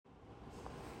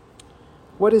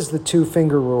What is the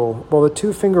two-finger rule? Well, the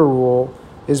two-finger rule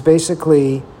is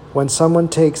basically when someone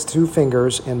takes two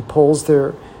fingers and pulls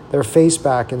their face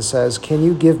back and says, "Can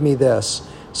you give me this?"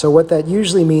 So what that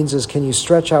usually means is, can you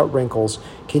stretch out wrinkles?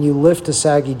 Can you lift a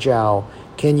saggy jowl?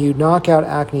 Can you knock out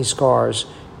acne scars?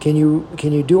 Can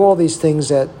you do all these things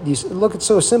that you look? It's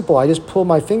so simple. I just pull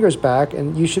my fingers back,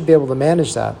 and you should be able to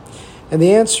manage that. And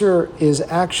the answer is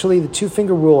actually the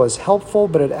two-finger rule is helpful,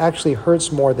 but it actually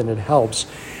hurts more than it helps.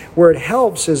 Where it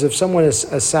helps is if someone has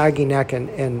a saggy neck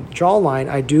and jawline,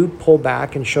 I do pull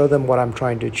back and show them what I'm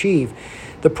trying to achieve.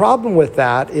 The problem with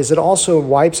that is it also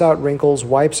wipes out wrinkles,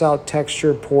 wipes out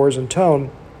texture, pores, and tone.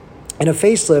 And a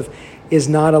facelift is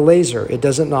not a laser. It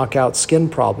doesn't knock out skin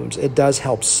problems. It does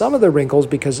help some of the wrinkles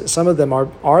because some of them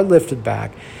are lifted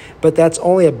back, but that's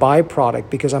only a byproduct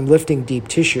because I'm lifting deep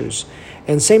tissues.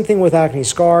 And same thing with acne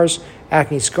scars.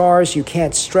 Acne scars, you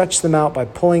can't stretch them out by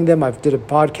pulling them. I've did a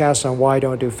podcast on why I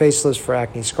don't do facelifts for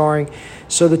acne scarring.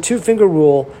 So the two-finger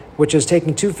rule, which is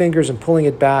taking two fingers and pulling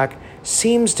it back,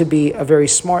 seems to be a very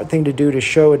smart thing to do to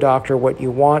show a doctor what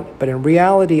you want, but in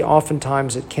reality,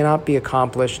 oftentimes it cannot be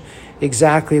accomplished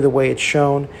exactly the way it's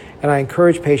shown. And I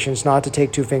encourage patients not to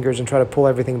take two fingers and try to pull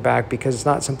everything back because it's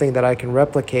not something that I can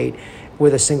replicate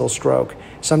with a single stroke.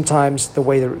 Sometimes the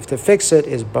way to fix it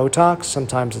is Botox,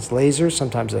 sometimes it's laser,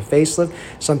 sometimes a facelift,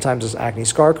 sometimes it's acne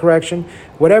scar correction.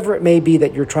 Whatever it may be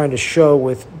that you're trying to show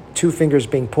with two fingers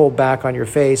being pulled back on your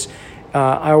face,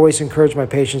 I always encourage my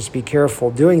patients to be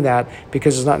careful doing that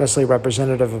because it's not necessarily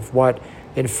representative of what,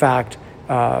 in fact,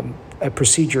 a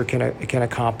procedure can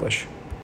accomplish.